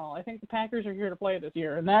 NFL. I think the Packers are here to play this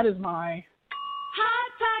year, and that is my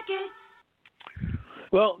Hot Pocket.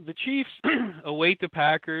 Well, the Chiefs await the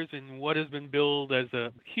Packers in what has been billed as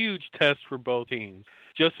a huge test for both teams.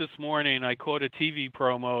 Just this morning, I caught a TV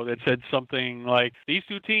promo that said something like, these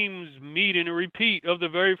two teams meet in a repeat of the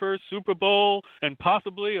very first Super Bowl and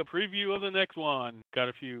possibly a preview of the next one. Got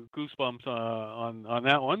a few goosebumps on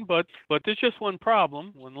that one, but there's just one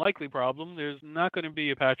likely problem. There's not going to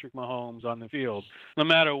be a Patrick Mahomes on the field, no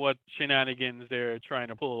matter what shenanigans they're trying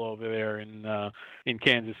to pull over there in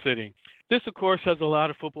Kansas City. This, of course, has a lot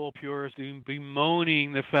of football purists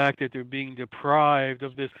bemoaning the fact that they're being deprived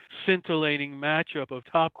of this scintillating matchup of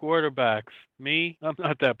top quarterbacks. Me, I'm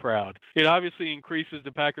not that proud. It obviously increases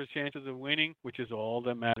the Packers' chances of winning, which is all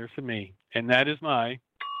that matters to me. And that is my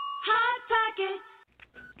Hot Pocket.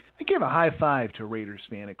 I gave a high five to a Raiders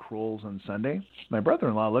fan at Kroll's on Sunday. My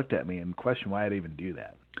brother-in-law looked at me and questioned why I'd even do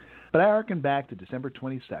that. But I hearkened back to December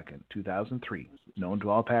 22nd, 2003, known to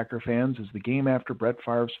all Packer fans as the game after Brett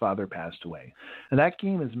Favre's father passed away. And that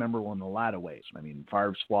game is memorable in a lot of ways. I mean,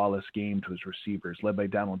 Favre's flawless game to his receivers, led by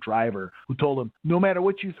Donald Driver, who told him, no matter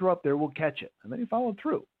what you throw up there, we'll catch it. And then he followed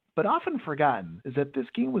through. But often forgotten is that this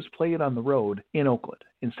game was played on the road in Oakland,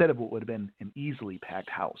 instead of what would have been an easily packed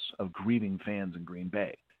house of grieving fans in Green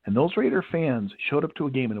Bay. And those Raider fans showed up to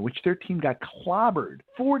a game in which their team got clobbered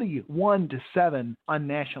 41-7 on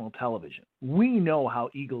national television. We know how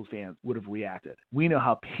Eagles fans would have reacted. We know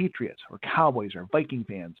how Patriots or Cowboys or Viking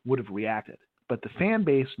fans would have reacted. But the fan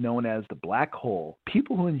base known as the Black Hole,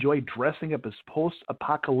 people who enjoy dressing up as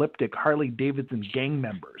post-apocalyptic Harley-Davidson gang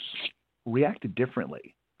members, reacted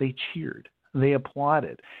differently. They cheered. They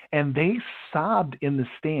applauded, and they sobbed in the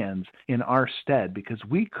stands in our stead because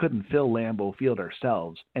we couldn't fill Lambeau Field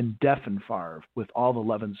ourselves and deafen Favre with all the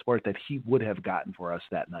love and support that he would have gotten for us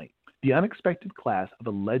that night. The unexpected class of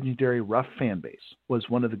a legendary rough fan base was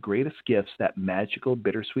one of the greatest gifts that magical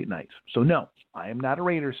bittersweet night. So no, I am not a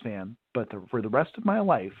Raiders fan, but for the rest of my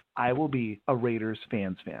life, I will be a Raiders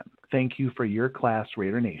fans fan. Thank you for your class,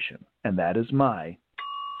 Raider Nation. And that is my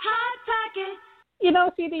Hot Pocket. You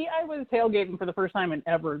know, CD, I was tailgating for the first time in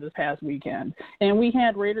ever this past weekend, and we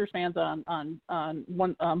had Raiders fans on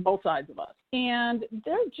both sides of us, and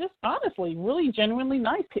they're just honestly really genuinely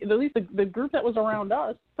nice. At least the group that was around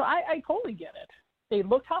us. So I totally get it. They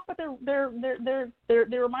look tough, but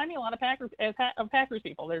they remind me a lot of Packers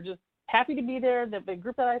people. They're just happy to be there. The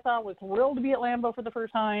group that I saw was thrilled to be at Lambeau for the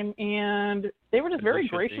first time, and they were just very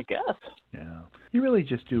gracious guests. Yeah. You really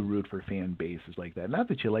just do root for fan bases like that. Not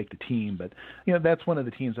that you like the team, but, you know, that's one of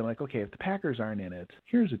the teams I'm like, okay, if the Packers aren't in it,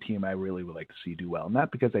 here's a team I really would like to see do well.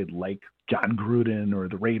 Not because I like John Gruden or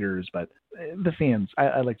the Raiders, but the fans,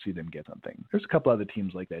 I like to see them get something. There's a couple other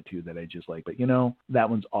teams like that, too, that I just like. But, you know, that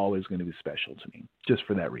one's always going to be special to me, just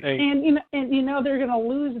for that reason. And you know they're going to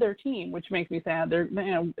lose their team, which makes me sad. They're,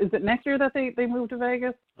 you know, is it next year that they move to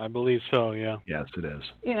Vegas? I believe so, yeah. Yes, it is.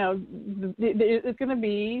 You know, it's going to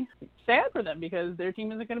be sad for them because their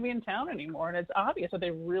team isn't going to be in town anymore, and it's obvious that they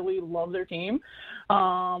really love their team.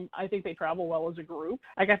 I think they travel well as a group.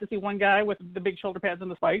 I got to see one guy with the big shoulder pads and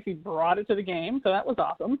the spikes. He brought it to the game, so that was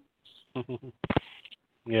awesome.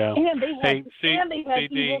 Yeah. And they had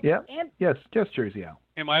Yes, Jersey Al.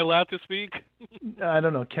 Am I allowed to speak? I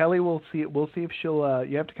don't know. Kelly will see it. We'll see if she'll.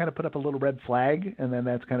 You have to kind of put up a little red flag, and then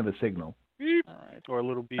that's kind of a signal. Beep. All right. Or a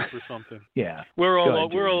little beep or something. Yeah. We're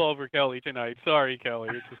all over Kelly tonight. Sorry, Kelly.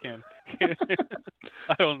 It just can't.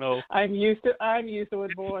 I don't know. I'm used to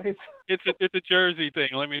it, boys. It's a Jersey thing.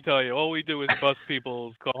 Let me tell you. All we do is bust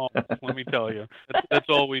people's homes. Let me tell you. That's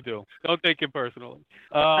all we do. Don't take it personally.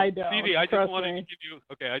 I don't. CD, I just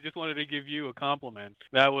wanted to give you a compliment.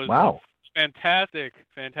 That was wow. Fantastic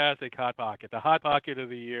Hot Pocket, the Hot Pocket of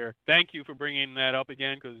the year. Thank you for bringing that up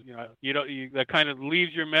again, because that kind of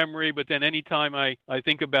leaves your memory. But then anytime I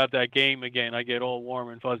think about that game again, I get all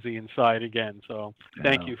warm and fuzzy inside again. So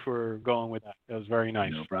thank you for going with that. That was very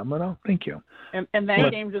nice. No problem at all. Thank you. And that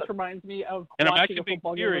game just reminds me of watching a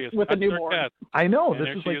football game with a newborn. I know. This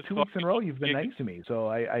is like 2 weeks in a row you've been nice to me, so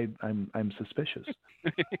I'm suspicious.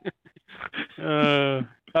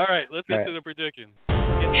 All right, let's get to the predictions.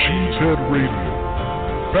 Cheesehead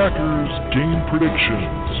Radio. Packers game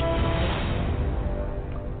predictions.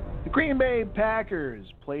 The Green Bay Packers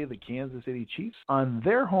play the Kansas City Chiefs on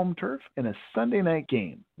their home turf in a Sunday night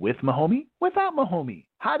game. With Mahomie, without Mahomie.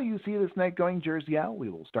 How do you see this night going, Jersey Al? We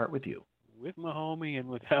will start with you. With Mahomie and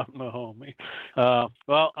without Mahomie.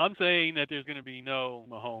 Well, I'm saying that there's going to be no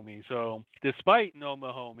Mahomie. So despite no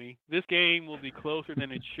Mahomie, this game will be closer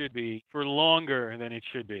than it should be for longer than it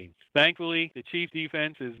should be. Thankfully, the Chiefs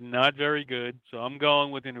defense is not very good, so I'm going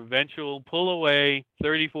with an eventual pull-away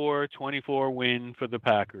 34-24 win for the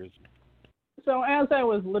Packers. So as I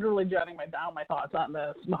was literally jotting down my thoughts on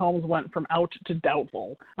this, Mahomes went from out to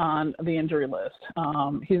doubtful on the injury list.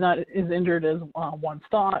 He's not as injured as once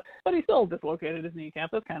thought, but he still dislocated his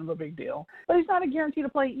kneecap. That's kind of a big deal. But he's not a guarantee to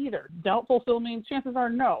play either. Doubtful still means chances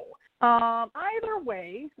are no. Either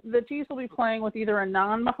way, the Chiefs will be playing with either a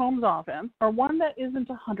non-Mahomes offense or one that isn't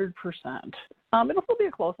 100%. It'll still be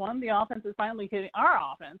a close one. Our offense is finally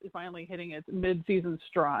hitting its mid-season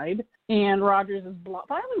stride, and Rodgers is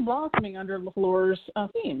finally blossoming under LaFleur's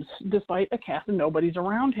themes, despite a cast of nobodies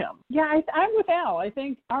around him. Yeah, I'm with Al. I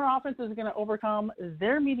think our offense is going to overcome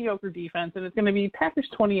their mediocre defense, and it's going to be Packers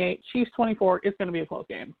 28, Chiefs 24. It's going to be a close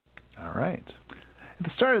game. All right. At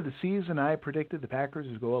the start of the season, I predicted the Packers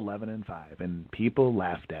would go 11-5, and people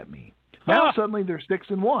laughed at me. Now suddenly they're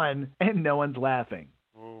 6-1, and no one's laughing.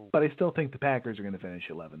 But I still think the Packers are going to finish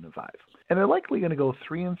 11-5, and they're likely going to go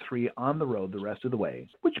 3-3 on the road the rest of the way,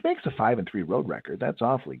 which makes a 5-3 road record. That's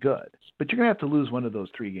awfully good. But you're going to have to lose one of those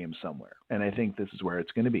 3 games somewhere, and I think this is where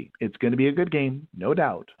it's going to be. It's going to be a good game, no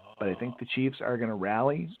doubt. But I think the Chiefs are going to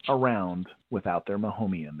rally around without their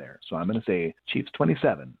Mahomie in there. So I'm going to say Chiefs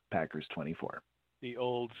 27, Packers 24. the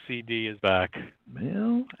old CD is back.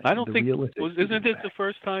 Well, I don't think. isn't this the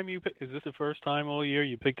first time you? Is this the first time all year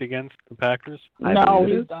you picked against the Packers? No,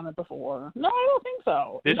 we've done it before. No, I don't think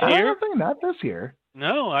so. This I year? don't think not this year.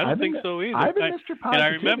 No, I don't think so either. I've been Mr.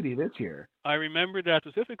 Positivity this year. I remember that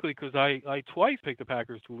specifically because I twice picked the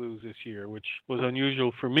Packers to lose this year, which was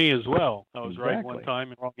unusual for me as well. I was right one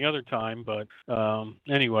time and wrong the other time, but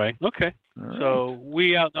anyway, okay. Right. So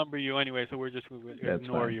we outnumber you anyway, so we're just going to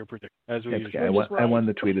ignore your prediction as we usually. I won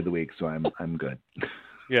the tweet of the week, so I'm good.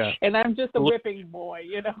 Yeah. And I'm just a whipping boy,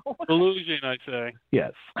 you know. Illusion, I say.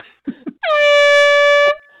 Yes.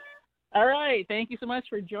 All right. Thank you so much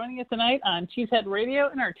for joining us tonight on Cheesehead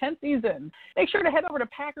Radio in our 10th season. Make sure to head over to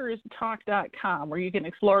PackersTalk.com where you can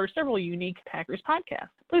explore several unique Packers podcasts.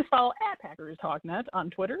 Please follow @PackersTalkNet on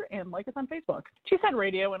Twitter and like us on Facebook. Cheesehead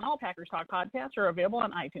Radio and all Packers Talk podcasts are available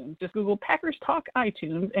on iTunes. Just Google Packers Talk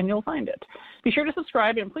iTunes and you'll find it. Be sure to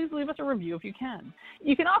subscribe and please leave us a review if you can.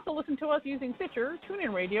 You can also listen to us using Stitcher,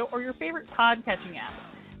 TuneIn Radio, or your favorite podcatching app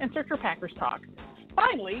and search for Packers Talk.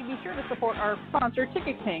 Finally, be sure to support our sponsor,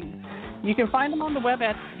 Ticket King. You can find them on the web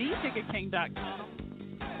at theticketking.com.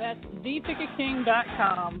 That's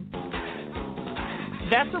theticketking.com.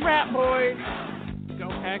 That's a wrap, boys. Go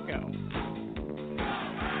Pack Go.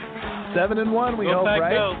 7-1, we hope,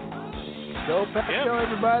 right? Go Pack Go,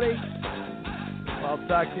 everybody. I'll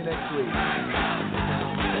talk to you next week.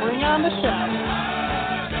 Bring on the show.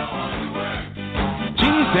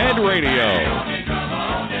 Cheesehead Radio.